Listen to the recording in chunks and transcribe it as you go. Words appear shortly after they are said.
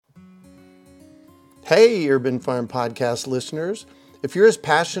Hey, Urban Farm Podcast listeners. If you're as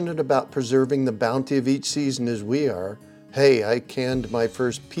passionate about preserving the bounty of each season as we are, hey, I canned my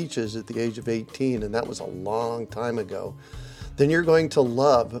first peaches at the age of 18, and that was a long time ago, then you're going to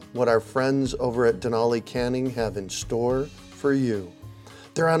love what our friends over at Denali Canning have in store for you.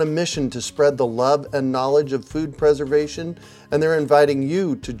 They're on a mission to spread the love and knowledge of food preservation, and they're inviting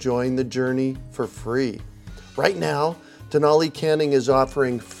you to join the journey for free. Right now, Denali Canning is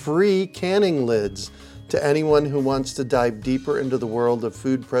offering free canning lids to anyone who wants to dive deeper into the world of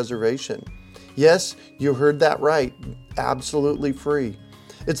food preservation. Yes, you heard that right, absolutely free.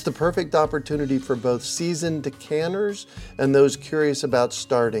 It's the perfect opportunity for both seasoned canners and those curious about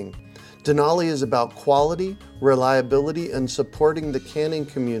starting. Denali is about quality, reliability, and supporting the canning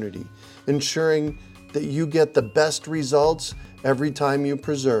community, ensuring that you get the best results every time you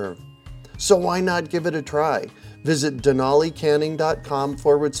preserve. So why not give it a try? Visit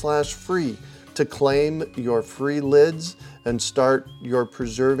denalicanning.com/free to claim your free lids and start your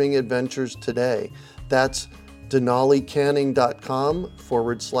preserving adventures today. That's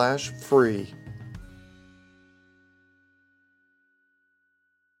denalicanning.com/free.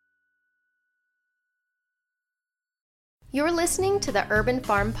 You're listening to the Urban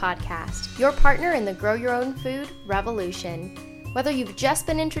Farm Podcast, your partner in the Grow Your Own Food revolution. Whether you've just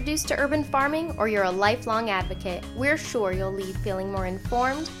been introduced to urban farming or you're a lifelong advocate, we're sure you'll leave feeling more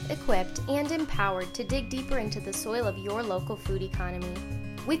informed, equipped, and empowered to dig deeper into the soil of your local food economy.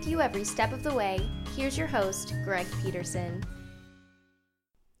 With you every step of the way, here's your host, Greg Peterson.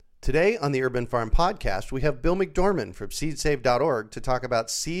 Today on the Urban Farm Podcast, we have Bill McDorman from seedsave.org to talk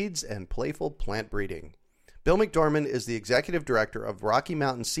about seeds and playful plant breeding. Bill McDorman is the executive director of Rocky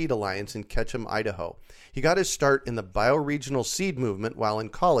Mountain Seed Alliance in Ketchum, Idaho. He got his start in the bioregional seed movement while in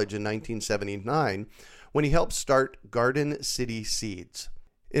college in 1979 when he helped start Garden City Seeds.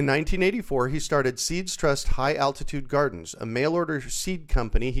 In 1984, he started Seeds Trust High Altitude Gardens, a mail-order seed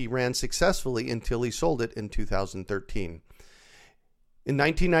company he ran successfully until he sold it in 2013. In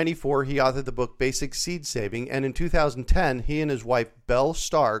 1994, he authored the book Basic Seed Saving, and in 2010, he and his wife, Belle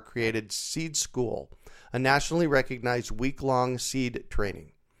Starr, created Seed School, a nationally recognized week-long seed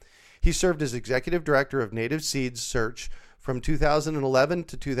training. He served as executive director of Native Seeds Search from 2011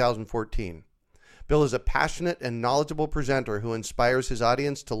 to 2014. Bill is a passionate and knowledgeable presenter who inspires his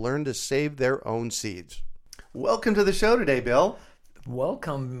audience to learn to save their own seeds. Welcome to the show today, Bill.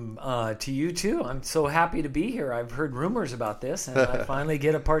 Welcome to you too. I'm so happy to be here. I've heard rumors about this, and I finally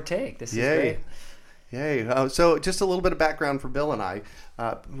get to partake. This is great. Yay. So just a little bit of background for Bill and I.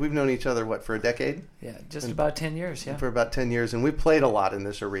 We've known each other, for a decade? Yeah, about 10 years, yeah. For about 10 years. And we've played a lot in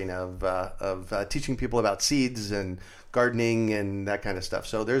this arena of teaching people about seeds and gardening and that kind of stuff.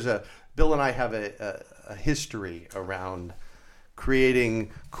 So Bill and I have a history around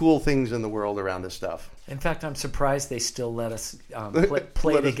creating cool things in the world around this stuff. In fact, I'm surprised they still let us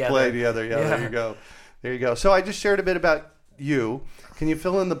play let together. Us play together, yeah. There you go. There you go. So I just shared a bit about you. Can you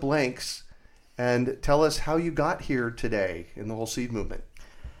fill in the blanks and tell us how you got here today in the whole seed movement?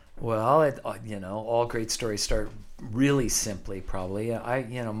 Well, all great stories start really simply, probably.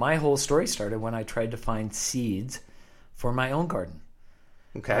 My whole story started when I tried to find seeds for my own garden.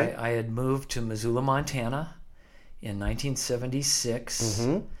 Okay. I had moved to Missoula, Montana in 1976,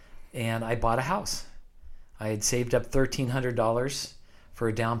 and I bought a house. I had saved up $1,300 for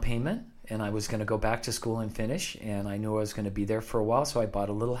a down payment, and I was going to go back to school and finish, and I knew I was going to be there for a while, so I bought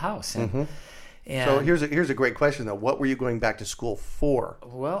a little house. And so here's a great question, though. What were you going back to school for?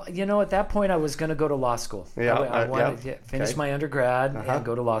 Well, at that point, I was going to go to law school. Yeah, I wanted to finish my undergrad and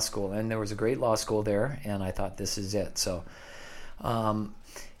go to law school. And there was a great law school there, and I thought, this is it. So Mrs.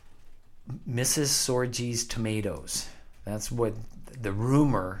 Sorgi's tomatoes. That's what the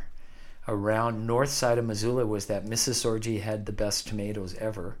rumor around north side of Missoula was, that Mrs. Sorgi had the best tomatoes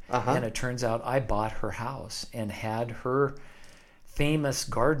ever. And it turns out I bought her house and had her famous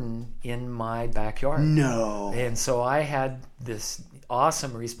garden in my backyard. No. And so I had this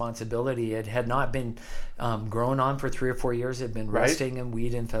awesome responsibility. It had not been grown on for 3 or 4 years. It had been rusting and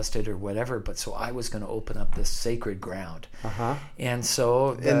weed infested or whatever. But so I was going to open up this sacred ground. And so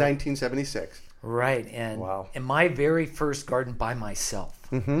in 1976. Right. And my very first garden by myself.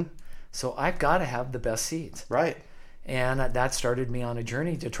 So I've got to have the best seeds. Right. And that started me on a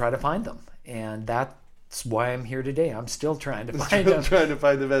journey to try to find them. And that's why I'm here today. I'm still trying to find them. Trying to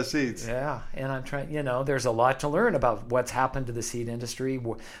find the best seeds. Yeah. And I'm trying, there's a lot to learn about what's happened to the seed industry.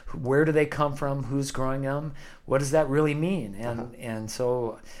 Where do they come from? Who's growing them? What does that really mean? And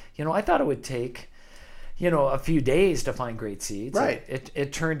so, I thought it would take, a few days to find great seeds. Right.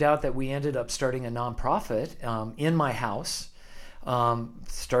 It turned out that we ended up starting a nonprofit in my house.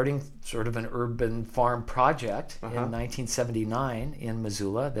 starting sort of an urban farm project in 1979 in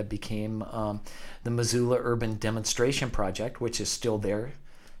Missoula that became the Missoula Urban Demonstration Project, which is still there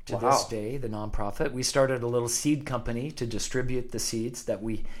to this day, the nonprofit. We started a little seed company to distribute the seeds that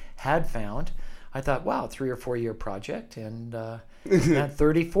we had found. I thought, wow, 3 or 4 year project, and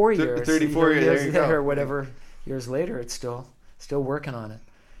 34 years, 34 years, there you go. or whatever years later, it's still working on it.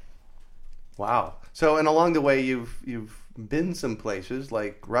 Wow. So, and along the way, you've been some places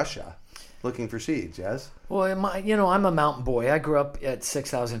like Russia, looking for seeds. Yes. Well, I'm a mountain boy. I grew up at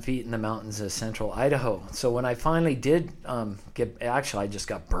 6,000 feet in the mountains of central Idaho. So when I finally did I just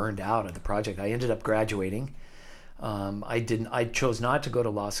got burned out of the project. I ended up graduating. I chose not to go to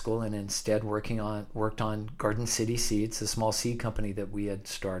law school, and instead worked on Garden City Seeds, a small seed company that we had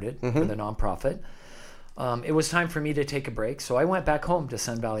started for the nonprofit. It was time for me to take a break, so I went back home to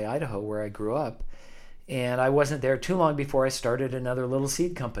Sun Valley, Idaho, where I grew up. And I wasn't there too long before I started another little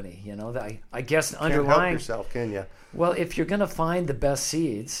seed company. I guess underlying. Can't help yourself, can you? Well, if you're going to find the best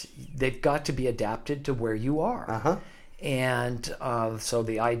seeds, they've got to be adapted to where you are. And so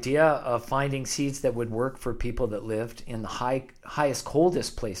the idea of finding seeds that would work for people that lived in the highest,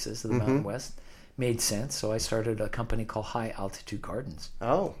 coldest places of the Mountain West made sense. So I started a company called High Altitude Gardens.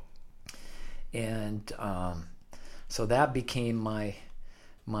 Oh. And so that became my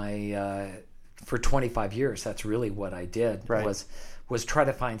for 25 years, that's really what I did, was try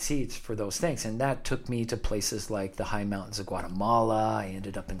to find seeds for those things. And that took me to places like the high mountains of Guatemala. I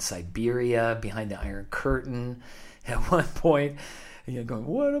ended up in Siberia, behind the Iron Curtain. At one point, going,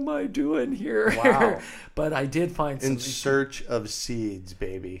 what am I doing here? Wow. But I did find some... In search of seeds,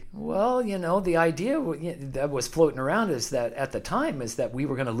 baby. Well, the idea that was floating around is that at the time is that we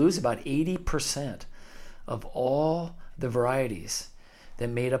were going to lose about 80% of all the varieties that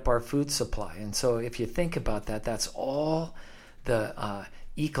made up our food supply. And so if you think about that, that's all the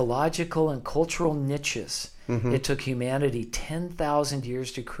ecological and cultural niches it took humanity 10,000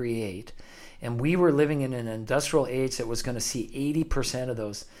 years to create. And we were living in an industrial age that was going to see 80% of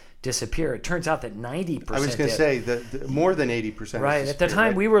those disappear. It turns out that 90%. I was going to say that more than 80%. Right. At the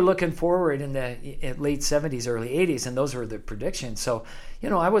time, we were looking forward in the late 70s, early 80s, and those were the predictions. So,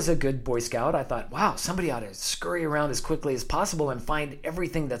 I was a good Boy Scout. I thought, wow, somebody ought to scurry around as quickly as possible and find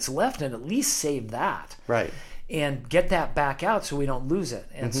everything that's left and at least save that. Right. And get that back out so we don't lose it.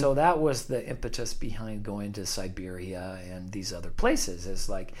 And so that was the impetus behind going to Siberia and these other places. Is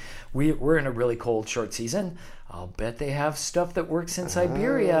like, we're in a really cold, short season. I'll bet they have stuff that works in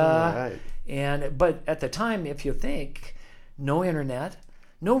Siberia. Right. But at the time, if you think, no internet,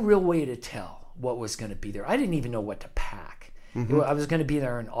 no real way to tell what was going to be there. I didn't even know what to pack. I was going to be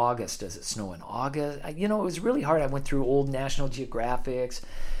there in August. Does it snow in August? It was really hard. I went through old National Geographics.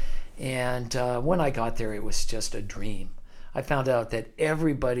 And when I got there, it was just a dream. I found out that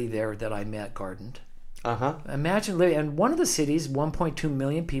everybody there that I met gardened. Imagine living in one of the cities, 1.2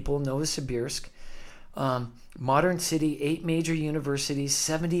 million people, Novosibirsk, modern city, 8 major universities,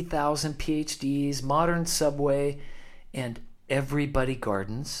 70,000 PhDs, modern subway, and everybody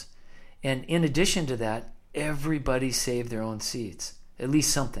gardens. And in addition to that, everybody saved their own seeds, at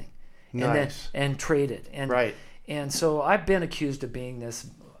least something, and traded. And so I've been accused of being this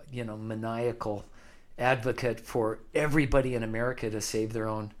maniacal advocate for everybody in America to save their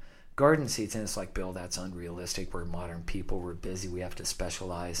own garden seeds. And it's like, Bill, that's unrealistic. We're modern people. We're busy. We have to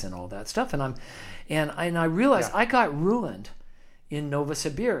specialize and all that stuff. And I realized I got ruined in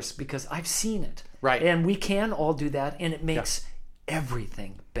Novosibirsk because I've seen it. Right. And we can all do that, and it makes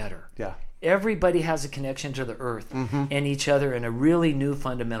everything better. Yeah. Everybody has a connection to the earth and each other in a really new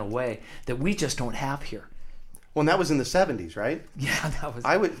fundamental way that we just don't have here. Well, and that was in the 70s, right? Yeah, that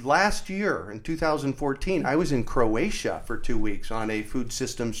was... Last year, in 2014, I was in Croatia for 2 weeks on a food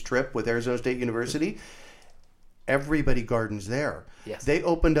systems trip with Arizona State University. Everybody gardens there. Yes. They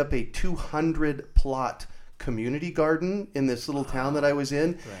opened up a 200-plot community garden in this little town that I was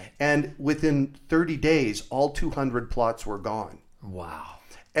in. Right. And within 30 days, all 200 plots were gone. Wow.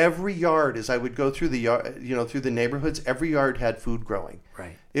 Every yard, as I would go through the yard, through the neighborhoods, every yard had food growing.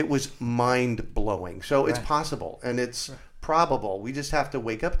 Right. It was mind blowing. So it's possible and it's probable. We just have to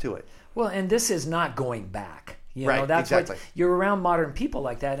wake up to it. Well, and this is not going back. That's exactly. You're around modern people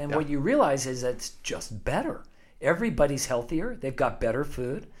like that, and what you realize is that it's just better. Everybody's healthier. They've got better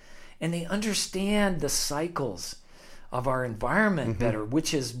food, and they understand the cycles of our environment better,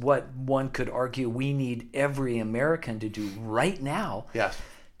 which is what one could argue we need every American to do right now. Yes.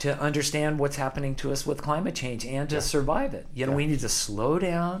 To understand what's happening to us with climate change and to survive it. We need to slow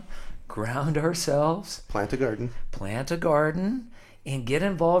down, ground ourselves. Plant a garden, and get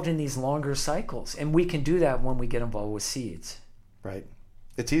involved in these longer cycles. And we can do that when we get involved with seeds. Right.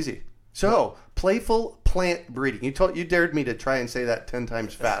 It's easy. So, playful plant breeding. You dared me to try and say that 10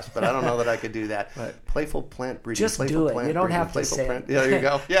 times fast, but I don't know that I could do that. Right. Playful plant breeding. Just playful do it. You don't have to say it. Yeah, there you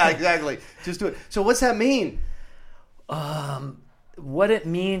go. Yeah, exactly. Just do it. So what's that mean? What it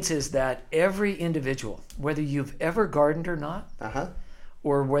means is that every individual, whether you've ever gardened or not,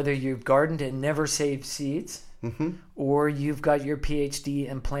 or whether you've gardened and never saved seeds, or you've got your PhD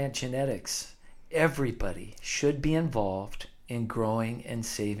in plant genetics, everybody should be involved in growing and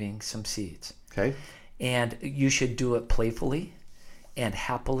saving some seeds. Okay. And you should do it playfully and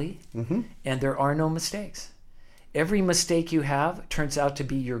happily, and there are no mistakes. Every mistake you have turns out to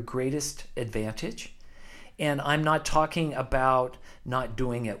be your greatest advantage. And I'm not talking about not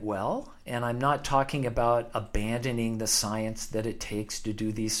doing it well, and I'm not talking about abandoning the science that it takes to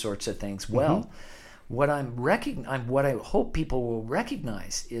do these sorts of things well. What I hope people will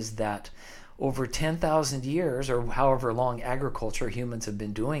recognize is that over 10,000 years, or however long agriculture humans have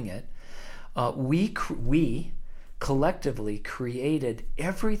been doing it, we collectively created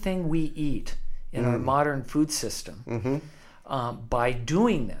everything we eat in our modern food system by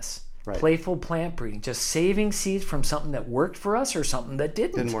doing this. Right. Playful plant breeding, just saving seeds from something that worked for us or something that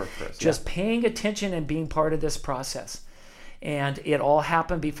didn't work for us. Just paying attention and being part of this process. And it all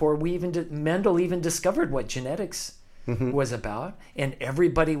happened before Mendel even discovered what genetics was about, and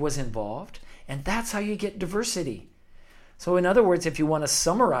everybody was involved. And that's how you get diversity. So in other words, if you want to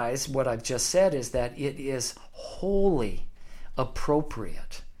summarize what I've just said, is that it is wholly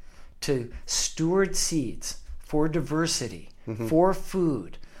appropriate to steward seeds for diversity, for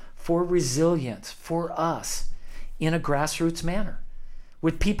food, for resilience, for us, in a grassroots manner,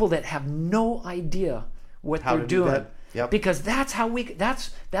 with people that have no idea what they're doing. Because that's how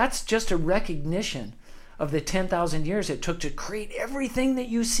that's just a recognition of the 10,000 years it took to create everything that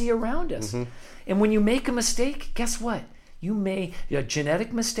you see around us. And when you make a mistake, guess what? You may a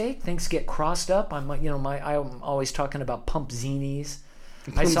genetic mistake, things get crossed up. I'm always talking about pump zinies.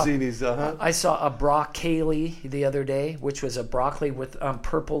 I saw a broccoli the other day, which was a broccoli with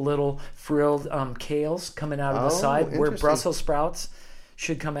purple little frilled kales coming out of the side, where Brussels sprouts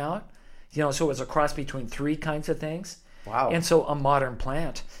should come out. So it was a cross between three kinds of things. Wow. And so a modern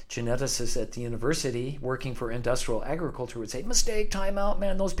plant geneticist at the university working for industrial agriculture would say, mistake, time out,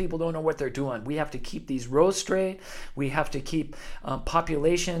 man, those people don't know what they're doing. We have to keep these rows straight. We have to keep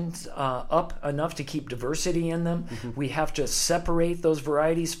populations up enough to keep diversity in them. We have to separate those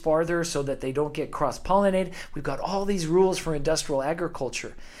varieties farther so that they don't get cross-pollinated. We've got all these rules for industrial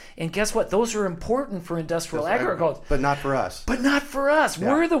agriculture. And guess what? Those are important for industrial agriculture. But not for us.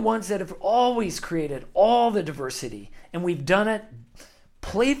 Yeah. We're the ones that have always created all the diversity. And we've done it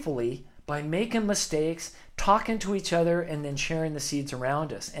playfully by making mistakes, talking to each other, and then sharing the seeds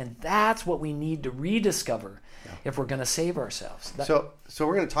around us. And that's what we need to rediscover if we're going to save ourselves. So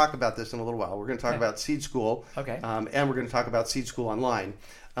we're going to talk about this in a little while. We're going to talk about Seed School. Okay. And we're going to talk about Seed School Online.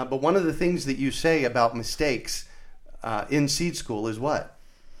 But one of the things that you say about mistakes in Seed School is what?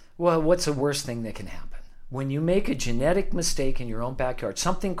 Well, what's the worst thing that can happen? When you make a genetic mistake in your own backyard,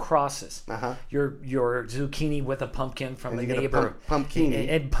 something crosses your zucchini with a pumpkin from a neighbor. Pumpkini.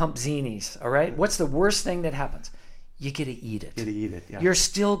 And pump zinis, all right? What's the worst thing that happens? You get to eat it. Yeah. You're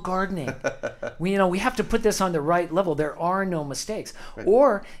still gardening. We have to put this on the right level. There are no mistakes. Right.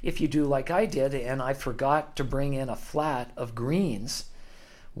 Or if you do like I did, and I forgot to bring in a flat of greens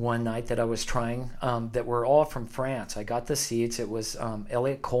one night that I was trying, that were all from France. I got the seeds. It was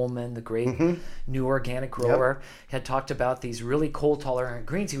Elliot Coleman, the great new organic grower, had talked about these really cold tolerant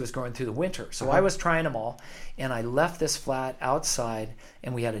greens he was growing through the winter. So I was trying them all, and I left this flat outside,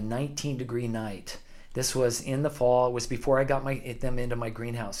 and we had a 19-degree night. This was in the fall. It was before I got them into my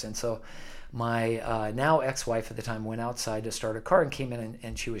greenhouse. And so my now ex-wife at the time went outside to start a car and came in,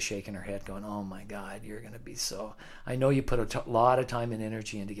 and she was shaking her head going, oh my God, you're going to be so... I know you put a lot of time and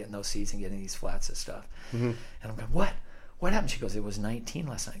energy into getting those seeds and getting these flats of stuff. And I'm going, what? What happened? She goes, it was 19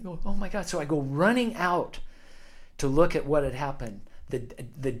 last night. I go, oh my God. So I go running out to look at what had happened,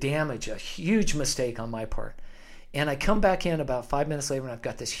 the damage, a huge mistake on my part. And I come back in about 5 minutes later, and I've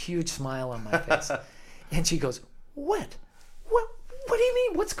got this huge smile on my face. And she goes, what? What do you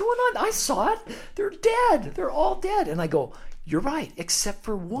mean? What's going on? I saw it. They're dead. They're all dead. And I go, you're right, except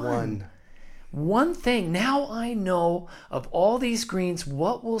for one thing. Now I know of all these greens,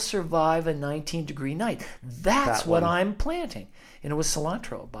 what will survive a 19-degree night. That's what I'm planting. And it was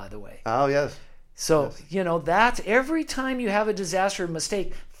cilantro, by the way. Oh, yes. So, that's every time you have a disaster or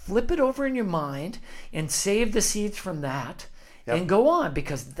mistake, flip it over in your mind and save the seeds from that and go on,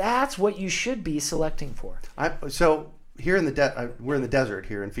 because that's what you should be selecting for. Here in we're in the desert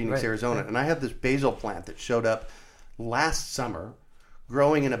here in Phoenix, Arizona, and I have this basil plant that showed up last summer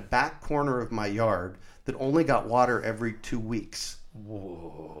growing in a back corner of my yard that only got water every 2 weeks.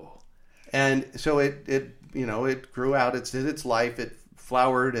 Whoa. And so it grew out, it did its life, it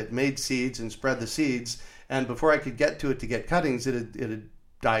flowered, it made seeds and spread the seeds. And before I could get to it to get cuttings, it had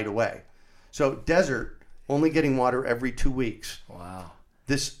died away. So desert, only getting water every 2 weeks. Wow.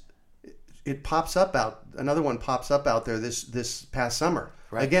 It pops up out, another one pops up out there this past summer.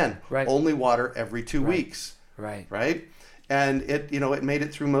 Right. Again, right. only water every 2 weeks. Right. Right? And it made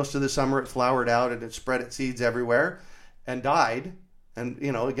it through most of the summer. It flowered out and it spread its seeds everywhere and died. And,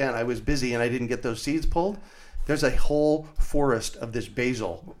 again, I was busy and I didn't get those seeds pulled. There's a whole forest of this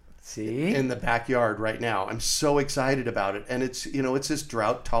basil in the backyard right now. I'm so excited about it. And it's this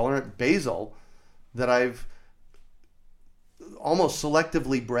drought-tolerant basil that I've almost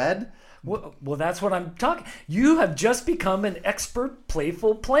selectively bred. Well, that's what I'm talking. You have just become an expert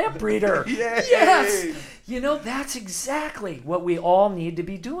playful plant breeder. Yay! Yes! That's exactly what we all need to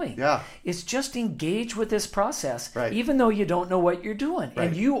be doing. Yeah. It's just engage with this process, right. even though you don't know what you're doing. Right.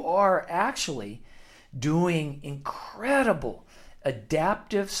 And you are actually doing incredible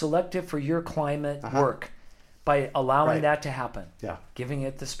adaptive, selective for your climate work by allowing that to happen. Yeah. Giving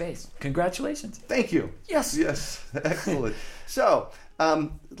it the space. Congratulations. Thank you. Yes. Yes. Excellent. So,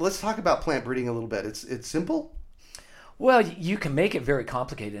 let's talk about plant breeding a little bit. It's simple. Well, you can make it very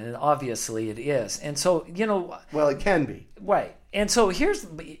complicated, and obviously it is. And so, Well, it can be. Right. And so here's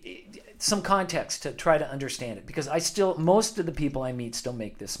some context to try to understand it, because most of the people I meet still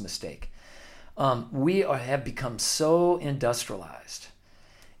make this mistake. We have become so industrialized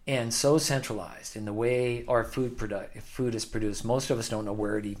and so centralized in the way our food is produced. Most of us don't know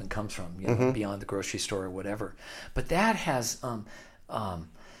where it even comes from, beyond the grocery store or whatever. But that has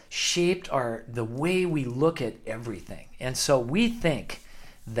shaped the way we look at everything. And so we think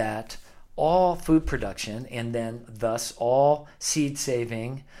that all food production, and then thus all seed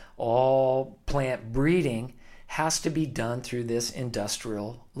saving, all plant breeding, has to be done through this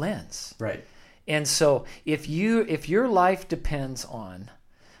industrial lens. Right. And so if your life depends on,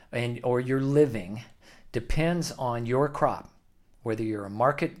 or your living depends on your crop, whether you're a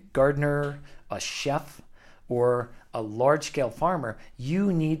market gardener, a chef, or a large-scale farmer,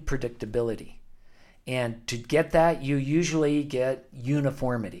 you need predictability. And to get that, you usually get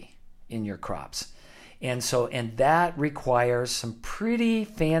uniformity in your crops. And that requires some pretty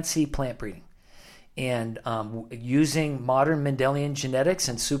fancy plant breeding. And using modern Mendelian genetics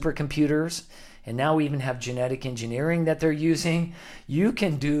and supercomputers, and now we even have genetic engineering that they're using, you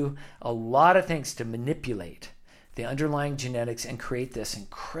can do a lot of things to manipulate the underlying genetics and create this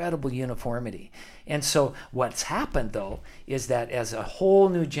incredible uniformity. And so what's happened, though, is that as a whole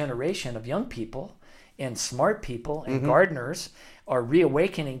new generation of young people and smart people and gardeners are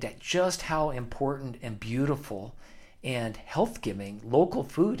reawakening to just how important and beautiful and health-giving local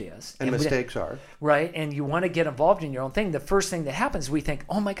food is. And mistakes are. Right, and you want to get involved in your own thing. The first thing that happens, we think,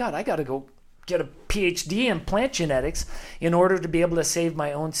 oh my God, I got to go get a PhD in plant genetics in order to be able to save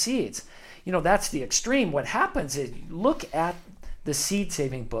my own seeds. That's the extreme. What happens is, look at the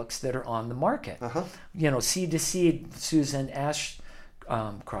seed-saving books that are on the market. Seed to Seed, Susan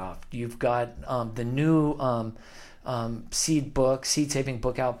Ashcroft. You've got the new seed-saving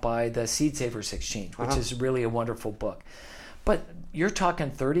book out by the Seed Savers Exchange, which is really a wonderful book. But you're talking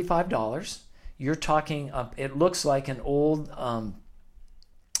 $35. You're talking, it looks like an old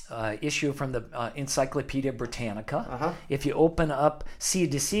issue from the Encyclopedia Britannica. If you open up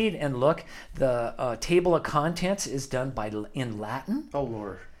Seed to Seed and look, the table of contents is done in Latin. Oh,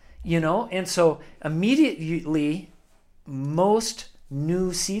 Lord. And so immediately most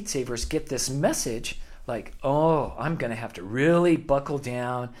new seed savers get this message like, oh, I'm going to have to really buckle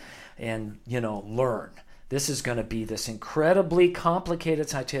down and, learn. This is going to be this incredibly complicated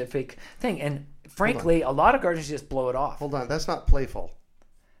scientific thing. And frankly, a lot of gardeners just blow it off. Hold on. That's not playful.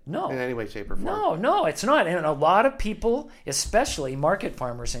 No. In any way, shape, or form. No, it's not. And a lot of people, especially market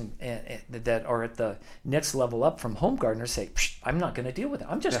farmers and that are at the next level up from home gardeners, say, I'm not going to deal with it.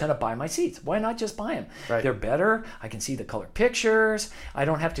 I'm just going to buy my seeds. Why not just buy them? Right. They're better. I can see the color pictures. I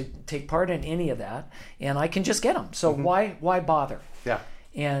don't have to take part in any of that. And I can just get them. So why bother? Yeah.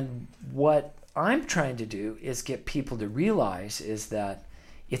 And what I'm trying to do is get people to realize is that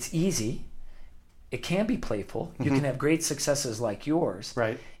it's easy. It can be playful. You can have great successes like yours.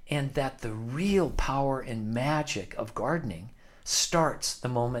 Right. And that the real power and magic of gardening starts the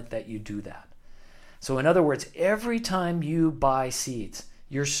moment that you do that. So in other words, every time you buy seeds,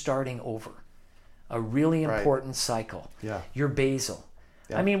 you're starting over. A really important cycle. Yeah. Your basil.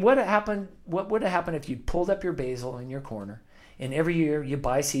 Yeah. I mean, what would have happened if you pulled up your basil in your corner And every year you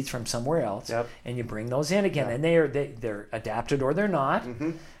buy seeds from somewhere else, and you bring those in again, and they're adapted or they're not,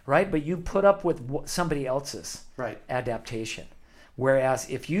 right? But you put up with somebody else's adaptation. Whereas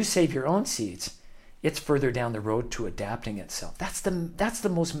if you save your own seeds, it's further down the road to adapting itself. That's the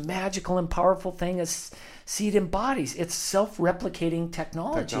most magical and powerful thing a seed embodies. It's self-replicating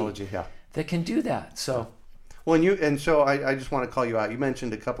technology that can do that. So. Well, so I just want to call you out. You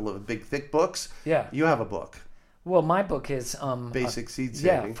mentioned a couple of big, thick books. Yeah. You have a book. Well, my book is Basic Seed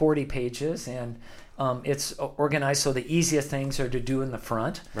Saving. Yeah, 40 pages, and it's organized so the easiest things are to do in the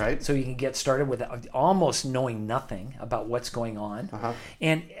front. Right. So you can get started with almost knowing nothing about what's going on.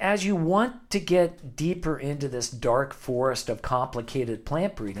 And as you want to get deeper into this dark forest of complicated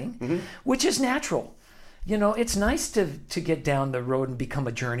plant breeding, which is natural. You know, it's nice to get down the road and become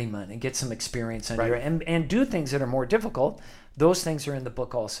a journeyman and get some experience under and do things that are more difficult. Those things are in the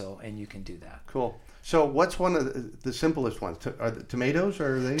book also, and you can do that. Cool. So what's one of the simplest ones? Are the tomatoes,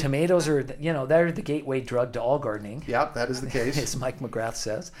 or are they? Tomatoes are, they're the gateway drug to all gardening. Yeah, that is the case. As Mike McGrath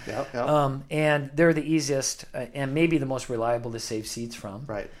says. Yeah. And they're the easiest and maybe the most reliable to save seeds from.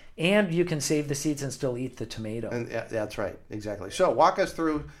 Right. And you can save the seeds and still eat the tomato. And that's right. Exactly. So walk us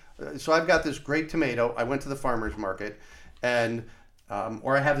through. So I've got this great tomato. I went to the farmer's market, and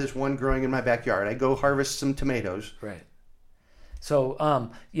or I have this one growing in my backyard. I go harvest some tomatoes. Right.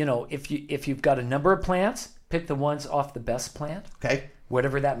 So if you've got a number of plants, pick the ones off the best plant. Okay.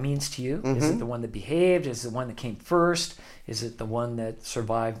 Whatever that means to you. Is it the one that behaved? Is it the one that came first? Is it the one that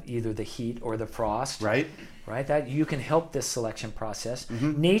survived either the heat or the frost? Right. That you can help this selection process.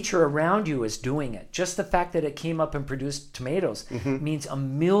 Nature around you is doing it. Just the fact that it came up and produced tomatoes means a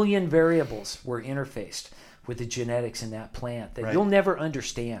million variables were interfaced with the genetics in that plant that you'll never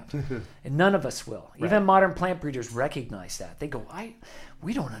understand. And none of us will. Even modern plant breeders recognize that. They go,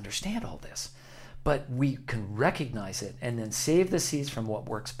 we don't understand all this. But we can recognize it and then save the seeds from what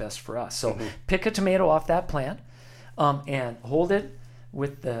works best for us. So pick a tomato off that plant and hold it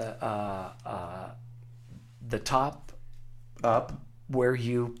with the top up where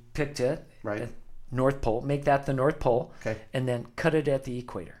you picked it. Right. North pole. Make that the North Pole. Okay. And then cut it at the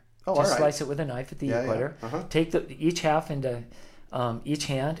equator. Oh, just all right. slice it with a knife at the equator. Yeah. Take each half into each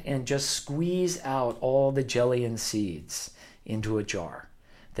hand and just squeeze out all the jelly and seeds into a jar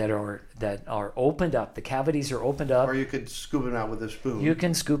that are opened up. The cavities are opened up. Or you could scoop them out with a spoon. You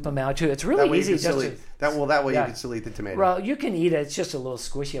can scoop them out too. It's really easy. That way you can still eat the tomato. Well, you can eat it. It's just a little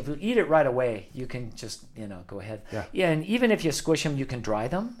squishy. If you eat it right away, you can just go ahead. Yeah. And even if you squish them, you can dry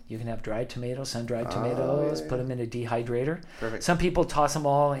them. You can have dried tomatoes, sun-dried tomatoes. Put them in a dehydrator. Perfect. Some people toss them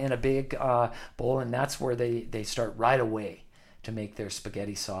all in a big bowl, and that's where they start right away to make their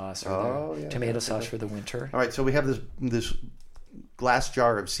spaghetti sauce or their tomato sauce for the winter. All right. So we have this glass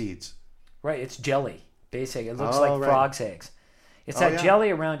jar of seeds. Right. It's jelly. Basic. It looks like frog's eggs. It's that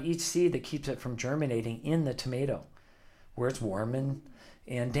jelly around each seed that keeps it from germinating in the tomato, where it's warm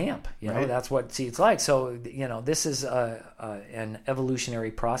and damp. That's what seeds like. So this is an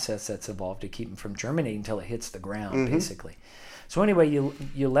evolutionary process that's evolved to keep them from germinating until it hits the ground, basically. So anyway,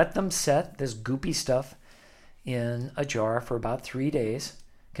 you let them set this goopy stuff in a jar for about 3 days.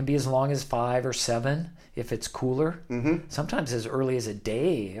 Can be as long as 5 or 7 if it's cooler. Sometimes as early as a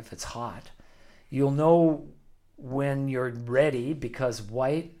day if it's hot. You'll know when you're ready because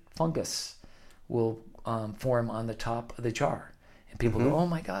white fungus will form on the top of the jar. And people go, oh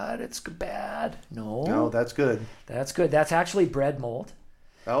my God, it's bad. No, that's good. That's good. That's actually bread mold.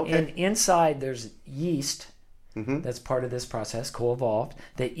 Okay. And inside there's yeast that's part of this process, co-evolved,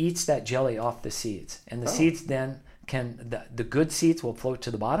 that eats that jelly off the seeds. And the seeds then the good seeds will float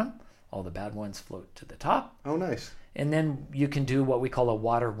to the bottom. All the bad ones float to the top. Oh, nice. And then you can do what we call a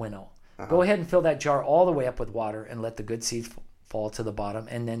water winnow. Go ahead and fill that jar all the way up with water and let the good seeds fall to the bottom,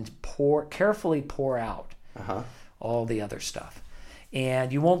 and then carefully pour out all the other stuff.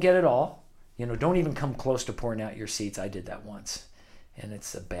 And you won't get it all. Don't even come close to pouring out your seeds. I did that once. And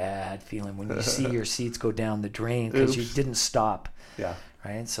it's a bad feeling when you see your seeds go down the drain because you didn't stop. Yeah.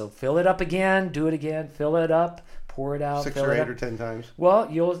 Right? So fill it up again, do it again, fill it up, pour it out. 6 or 8 or 10 times. Well,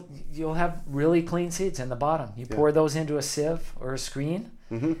 you'll have really clean seeds in the bottom. You pour those into a sieve or a screen.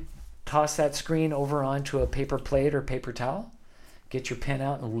 Toss that screen over onto a paper plate or paper towel. Get your pen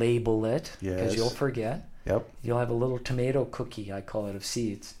out and label it because you'll forget. Yep. You'll have a little tomato cookie, I call it, of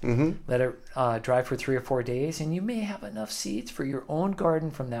seeds. Let it dry for 3 or 4 days, and you may have enough seeds for your own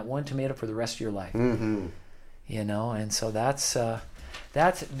garden from that one tomato for the rest of your life. And so that's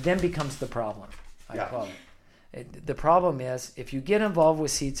then becomes the problem. I call it. The problem is if you get involved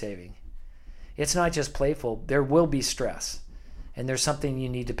with seed saving, it's not just playful. There will be stress, and there's something you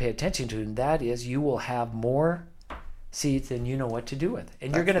need to pay attention to, and that is you will have more seeds than you know what to do with.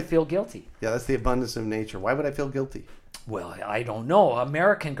 And you're going to feel guilty. Yeah, that's the abundance of nature. Why would I feel guilty? Well, I don't know.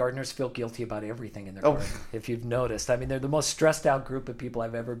 American gardeners feel guilty about everything in their garden, if you've noticed. I mean, they're the most stressed out group of people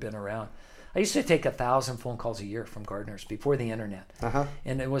I've ever been around. I used to take 1,000 phone calls a year from gardeners before the internet.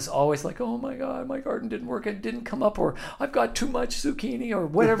 And it was always like, oh my God, my garden didn't work. It didn't come up, or I've got too much zucchini, or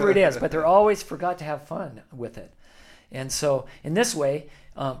whatever it is. But they're always forgot to have fun with it. And so in this way,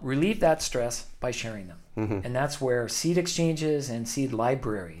 relieve that stress by sharing them. And that's where seed exchanges and seed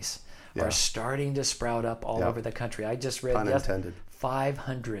libraries are starting to sprout up all over the country. I just read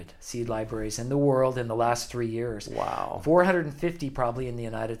 500 seed libraries in the world in the last 3 years. Wow. 450 probably in the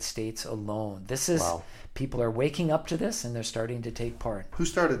United States alone. This is, people are waking up to this, and they're starting to take part. Who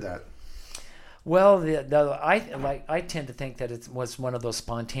started that? Well, I tend to think that it was one of those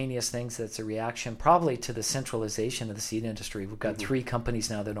spontaneous things that's a reaction probably to the centralization of the seed industry. We've got 3 companies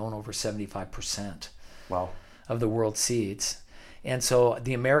now that own over 75% of the world's seeds. And so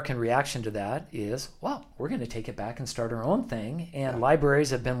the American reaction to that is, well, we're going to take it back and start our own thing. And libraries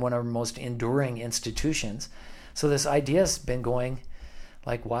have been one of our most enduring institutions. So this idea has been going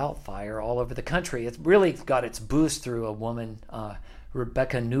like wildfire all over the country. It's really got its boost through a woman,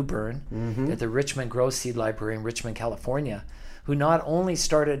 Rebecca Newburn, at the Richmond Grove Seed Library in Richmond, California, who not only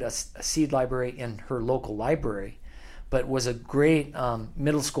started a seed library in her local library, but was a great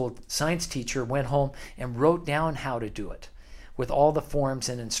middle school science teacher, went home and wrote down how to do it with all the forms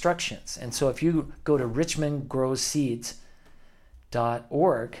and instructions. And so if you go to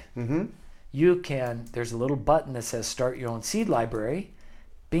richmondgrowseeds.org, you can, there's a little button that says start your own seed library.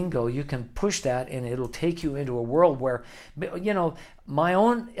 Bingo, you can push that and it'll take you into a world where, you know, my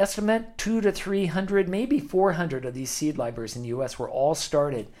own estimate, 200 to 300, maybe 400 of these seed libraries in the U.S. were all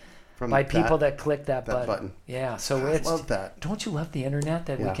started by people that clicked that button. Yeah, so I love that. Don't you love the internet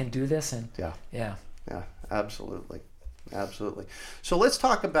that we can do this? And yeah, absolutely. Absolutely. So let's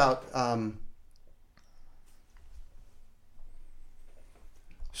talk about,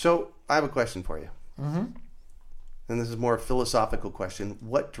 so I have a question for you. And this is more a philosophical question.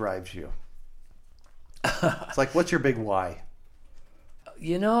 What drives you? It's like, what's your big why?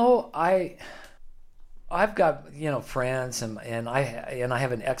 You know, I've got, you know, friends and I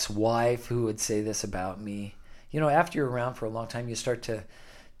have an ex-wife who would say this about me. You know, after you're around for a long time, you start to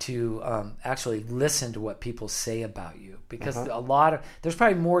actually listen to what people say about you, because there's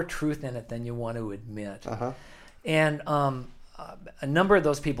probably more truth in it than you want to admit. And a number of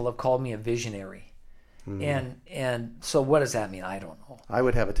those people have called me a visionary. And so what does that mean? I don't know. I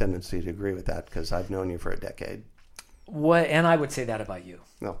would have a tendency to agree with that because I've known you for a decade. And I would say that about you.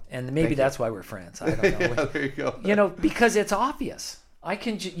 No. And maybe that's why we're friends. I don't know. There you go. You know, because it's obvious.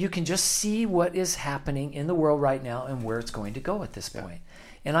 You can just see what is happening in the world right now and where it's going to go at this point.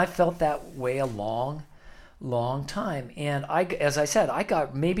 And I felt that way a long time. And as I said,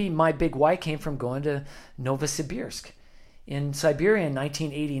 maybe my big why came from going to Novosibirsk in Siberia in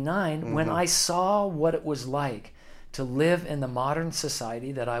 1989 when I saw what it was like to live in the modern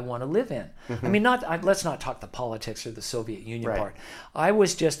society that I want to live in. I mean, let's not talk the politics or the Soviet Union part. I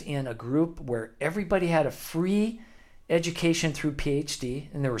was just in a group where everybody had a free education through PhD,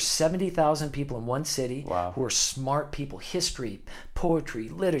 and there were 70,000 people in one city who were smart people, history, poetry,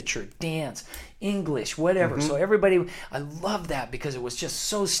 literature, dance, English, whatever. So everybody, I loved that because it was just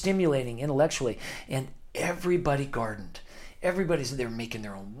so stimulating intellectually, and everybody gardened. They were making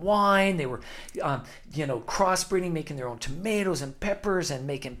their own wine. They were, crossbreeding, making their own tomatoes and peppers and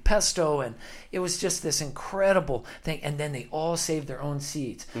making pesto. And it was just this incredible thing. And then they all saved their own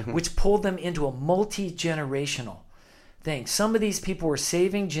seeds, which pulled them into a multi-generational thing. Some of these people were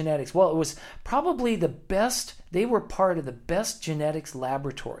saving genetics. Well, it was probably the best. They were part of the best genetics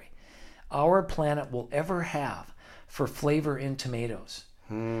laboratory our planet will ever have for flavor in tomatoes.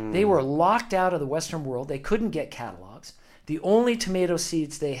 They were locked out of the Western world. They couldn't get catalogs. The only tomato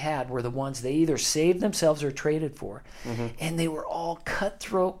seeds they had were the ones they either saved themselves or traded for. And they were all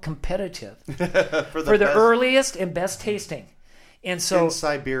cutthroat competitive for the earliest and best tasting. And so in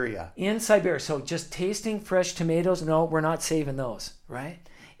Siberia. So just tasting fresh tomatoes, no, we're not saving those, right?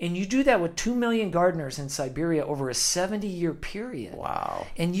 And you do that with 2 million gardeners in Siberia over a 70-year period. Wow.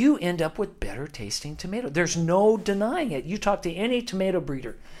 And you end up with better tasting tomato. There's no denying it. You talk to any tomato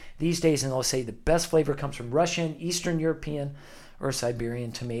breeder these days and they'll say the best flavor comes from Russian, Eastern European, or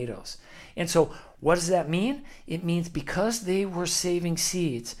Siberian tomatoes. And so what does that mean? It means because they were saving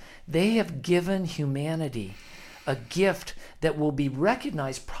seeds, they have given humanity a gift that will be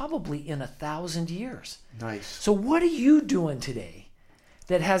recognized probably in 1,000 years. Nice. So what are you doing today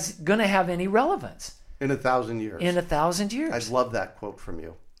that has going to have any relevance? In 1,000 years. In 1,000 years. I love that quote from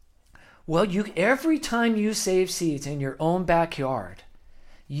you. Well, every time you save seeds in your own backyard,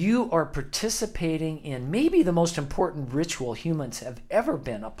 you are participating in maybe the most important ritual humans have ever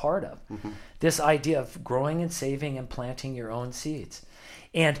been a part of. This idea of growing and saving and planting your own seeds.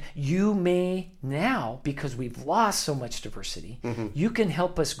 And you may now, because we've lost so much diversity, you can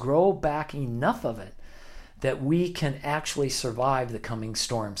help us grow back enough of it that we can actually survive the coming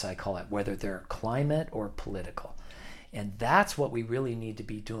storms, I call it, whether they're climate or political. And that's what we really need to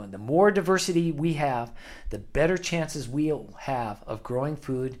be doing. The more diversity we have, the better chances we'll have of growing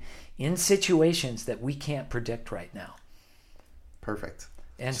food in situations that we can't predict right now. Perfect.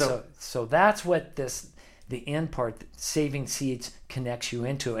 And so that's what the end part, saving seeds, connects you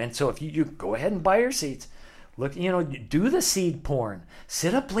into. And so if you go ahead and buy your seeds, look, do the seed porn.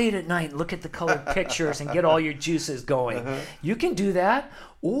 Sit up late at night and look at the colored pictures and get all your juices going. You can do that,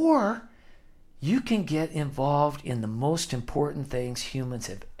 or you can get involved in the most important things humans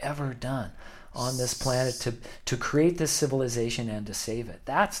have ever done on this planet to create this civilization and to save it.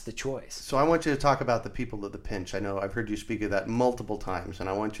 That's the choice. So I want you to talk about the people of the pinch. I know I've heard you speak of that multiple times, and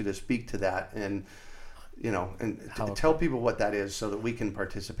I want you to speak to that and tell people what that is so that we can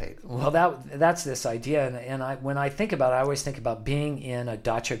participate. Well, that's this idea, and when I think about it, I always think about being in a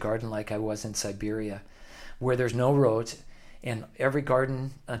dacha garden like I was in Siberia, where there's no roads, and every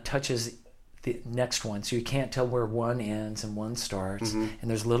garden touches the next one, so you can't tell where one ends and one starts, and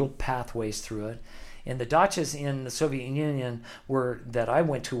there's little pathways through it. And the dachas in the Soviet Union that I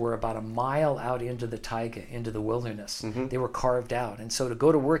went to were about a mile out into the taiga, into the wilderness. They were carved out, and so to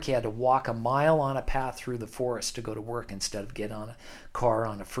go to work, you had to walk a mile on a path through the forest to go to work instead of get on a car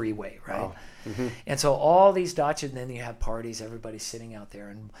on a freeway, right? Wow. And so all these dachas, and then you have parties, everybody's sitting out there,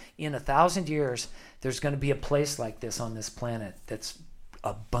 and in 1,000 years, there's going to be a place like this on this planet that's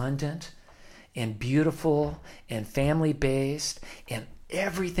abundant and beautiful and family-based and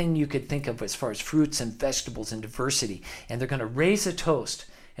everything you could think of as far as fruits and vegetables and diversity. And they're going to raise a toast,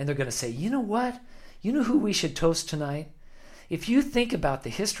 and they're going to say, you know what? You know who we should toast tonight? If you think about the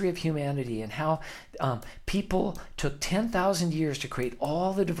history of humanity and how people took 10,000 years to create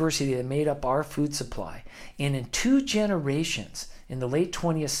all the diversity that made up our food supply, and in 2 generations, in the late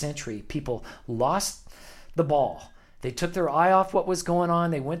 20th century, people lost the ball. They took their eye off what was going on.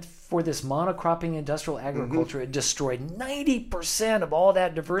 They went for this monocropping industrial agriculture. It destroyed 90% of all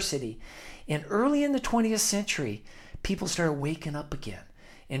that diversity. And early in the 20th century, people started waking up again.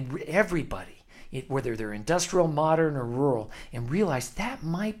 And everybody, whether they're industrial, modern, or rural, and realized that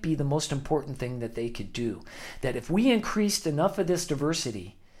might be the most important thing that they could do. That if we increased enough of this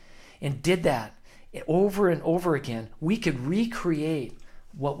diversity and did that over and over again, we could recreate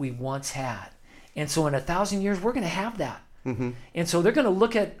what we once had. And so in 1,000 years, we're going to have that. And so they're going to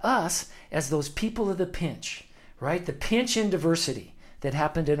look at us as those people of the pinch, right? The pinch in diversity that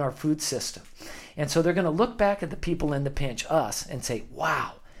happened in our food system. And so they're going to look back at the people in the pinch, us, and say,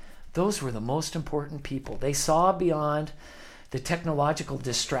 wow, those were the most important people. They saw beyond the technological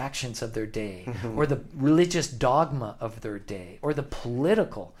distractions of their day, or the religious dogma of their day, or the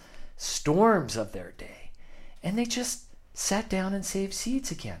political storms of their day. And they just sat down and saved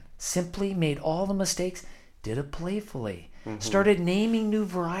seeds again. Simply made all the mistakes, did it playfully, started naming new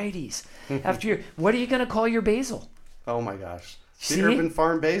varieties. What are you going to call your basil? Oh my gosh. The urban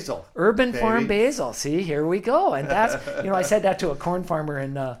farm basil. Urban farm basil. See, here we go. And that's, I said that to a corn farmer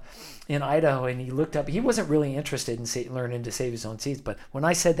in Idaho, and he looked up. He wasn't really interested in learning to save his own seeds. But when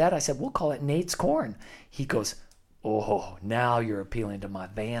I said that, I said, we'll call it Nate's corn. He goes, oh, now you're appealing to my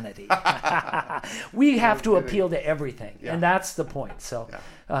vanity. We have to appeal to everything. Yeah. And that's the point. So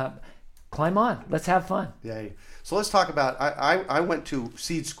climb on. Let's have fun. Yay. So let's talk about, I went to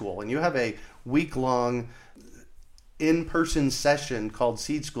seed school, and you have a week-long in-person session called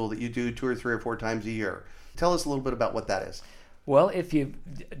Seed School that you do 2 or 3 or 4 times a year. Tell us a little bit about what that is. Well, if you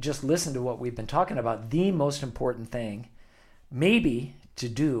just listen to what we've been talking about, the most important thing maybe to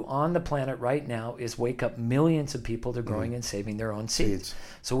do on the planet right now is wake up millions of people to growing and saving their own seeds.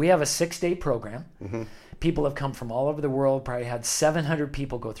 So we have a 6-day program. People have come from all over the world, probably had 700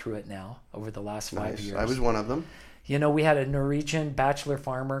 people go through it now over the last 5 years. I was one of them. We had a Norwegian bachelor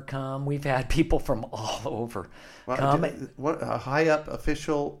farmer come. We've had people from all over come. A high-up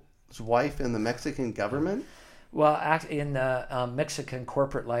official's wife in the Mexican government? Well, in the Mexican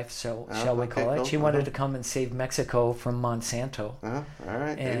corporate life, shall we call it. Cool. She wanted to come and save Mexico from Monsanto. All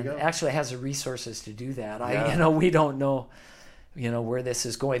right, there you go. And actually has the resources to do that. We don't know, where this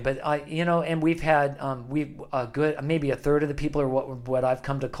is going. But, and we've had maybe a third of the people are what I've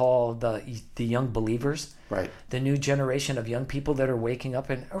come to call the young believers. Right. The new generation of young people that are waking up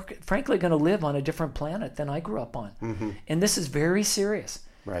and are frankly going to live on a different planet than I grew up on. And this is very serious.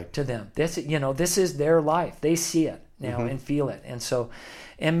 to them. This is their life. They see it now and feel it. And so,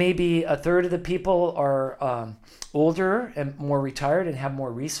 and maybe a third of the people are older and more retired and have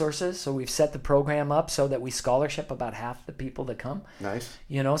more resources. So we've set the program up so that we scholarship about half the people that come. Nice.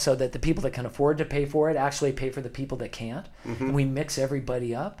 So that the people that can afford to pay for it actually pay for the people that can't. And we mix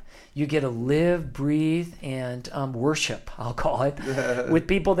everybody up. You get to live, breathe, and worship, I'll call it, with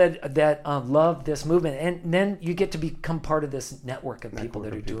people that love this movement. And then you get to become part of this network of people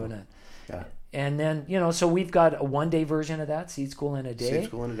that are doing it. Yeah. And then, so we've got a one-day version of that, Seed School in a Day. Seed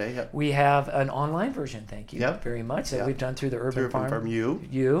School in a Day, yep. We have an online version, thank you very much, that we've done through the Urban Farm U.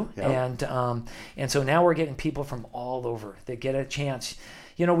 Yep. And so now we're getting people from all over that get a chance.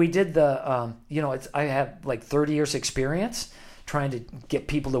 We did the, I have like 30 years experience trying to get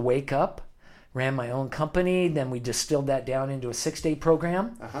people to wake up. Ran my own company, then we distilled that down into a 6-day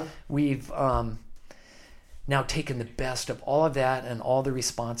program. We've now taken the best of all of that and all the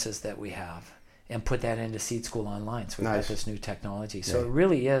responses that we have and put that into Seed School Online. So we've got this new technology. So it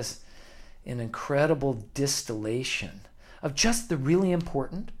really is an incredible distillation of just the really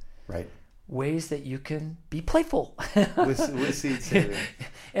important ways that you can be playful with seed saving.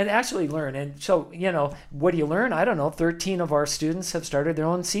 And actually learn. And so, what do you learn? I don't know. 13 of our students have started their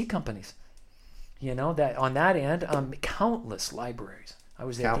own seed companies. That on that end, countless libraries. I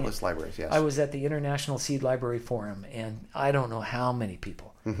was at the International Seed Library Forum, and I don't know how many people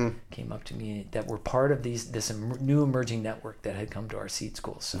came up to me that were part of this new emerging network that had come to our seed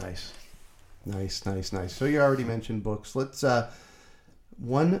schools. So. Nice. So you already mentioned books. Let's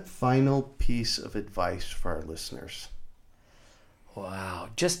one final piece of advice for our listeners. Wow,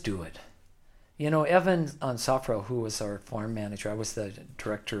 just do it. Evan Safra, who was our farm manager, I was the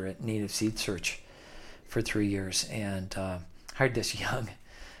director at Native Seed Search for 3 years, and hired this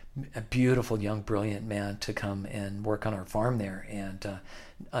a beautiful, young, brilliant man to come and work on our farm there. And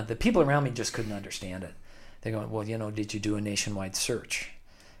the people around me just couldn't understand it. They go, well, did you do a nationwide search?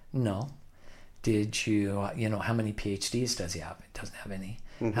 No. Did you, how many PhDs does he have? He doesn't have any.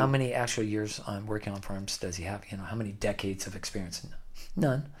 How many actual years on working on farms does he have? How many decades of experience?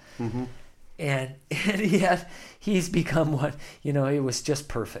 None. And yet he's become what, it was just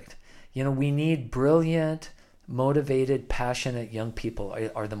perfect. We need brilliant, motivated, passionate young people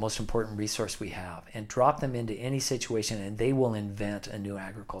are the most important resource we have, and drop them into any situation and they will invent a new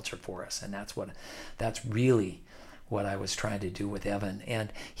agriculture for us. And that's really what I was trying to do with Evan.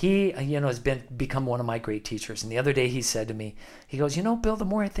 And he, has become one of my great teachers. And the other day he said to me, he goes, Bill, the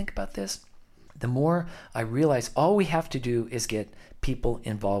more I think about this, the more I realize all we have to do is get people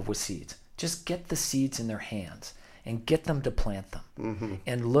involved with seeds. Just get the seeds in their hands and get them to plant them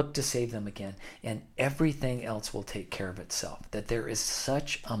and look to save them again. And everything else will take care of itself. That there is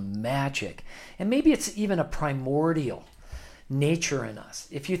such a magic, and maybe it's even a primordial nature in us.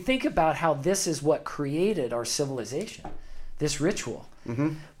 If you think about how this is what created our civilization, this ritual.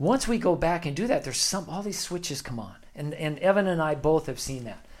 Once we go back and do that, all these switches come on. And Evan and I both have seen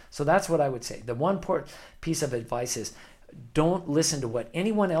that. So that's what I would say. The one piece of advice is don't listen to what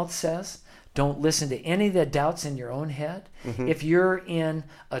anyone else says. Don't listen to any of the doubts in your own head. If you're in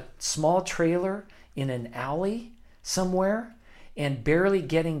a small trailer in an alley somewhere and barely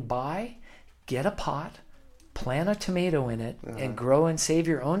getting by, get a pot, plant a tomato in it, and grow and save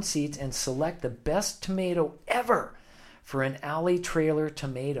your own seeds, and select the best tomato ever for an alley trailer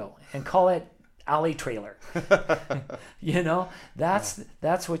tomato and call it alley trailer. That's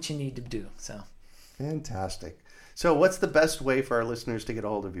what you need to do. So fantastic. So what's the best way for our listeners to get a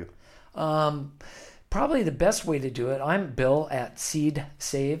hold of you? Probably the best way to do it, I'm Bill at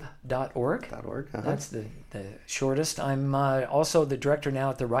seedsave.org. That's the shortest. I'm also the director now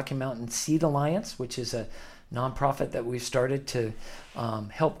at the Rocky Mountain Seed Alliance, which is a nonprofit that we've started to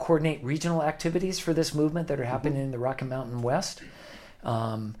help coordinate regional activities for this movement that are happening in the Rocky Mountain West.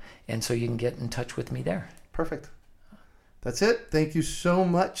 And so you can get in touch with me there. Perfect. That's it. Thank you so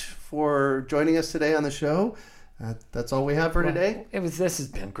much for joining us today on the show. That's all we have for today. This has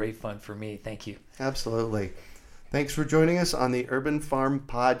been great fun for me. Thank you. Absolutely. Thanks for joining us on the Urban Farm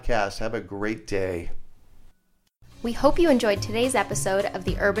Podcast. Have a great day. We hope you enjoyed today's episode of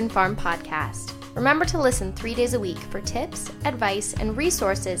the Urban Farm Podcast. Remember to listen 3 days a week for tips, advice, and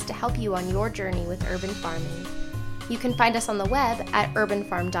resources to help you on your journey with urban farming. You can find us on the web at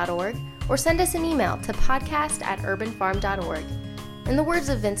urbanfarm.org or send us an email to podcast@urbanfarm.org. In the words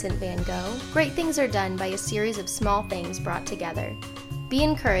of Vincent van Gogh, great things are done by a series of small things brought together. Be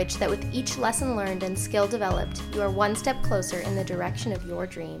encouraged that with each lesson learned and skill developed, you are one step closer in the direction of your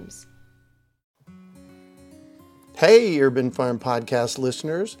dreams. Hey, Urban Farm Podcast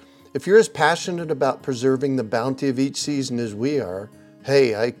listeners. If you're as passionate about preserving the bounty of each season as we are,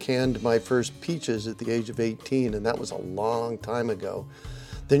 hey, I canned my first peaches at the age of 18, and that was a long time ago,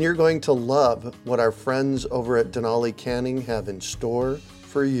 then you're going to love what our friends over at Denali Canning have in store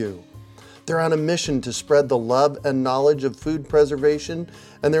for you. They're on a mission to spread the love and knowledge of food preservation,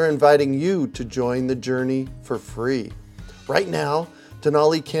 and they're inviting you to join the journey for free. Right now,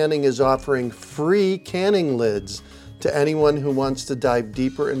 Denali Canning is offering free canning lids to anyone who wants to dive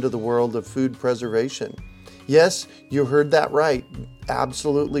deeper into the world of food preservation. Yes, you heard that right,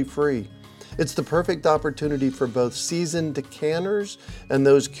 absolutely free. It's the perfect opportunity for both seasoned canners and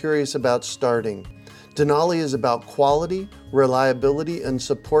those curious about starting. Denali is about quality, reliability, and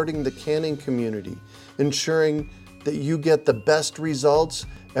supporting the canning community, ensuring that you get the best results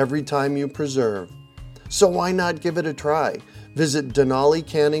every time you preserve. So why not give it a try? Visit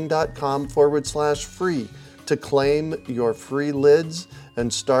denalicanning.com/free to claim your free lids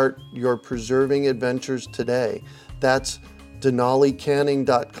and start your preserving adventures today. That's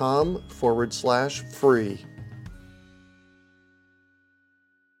denalicanning.com/free.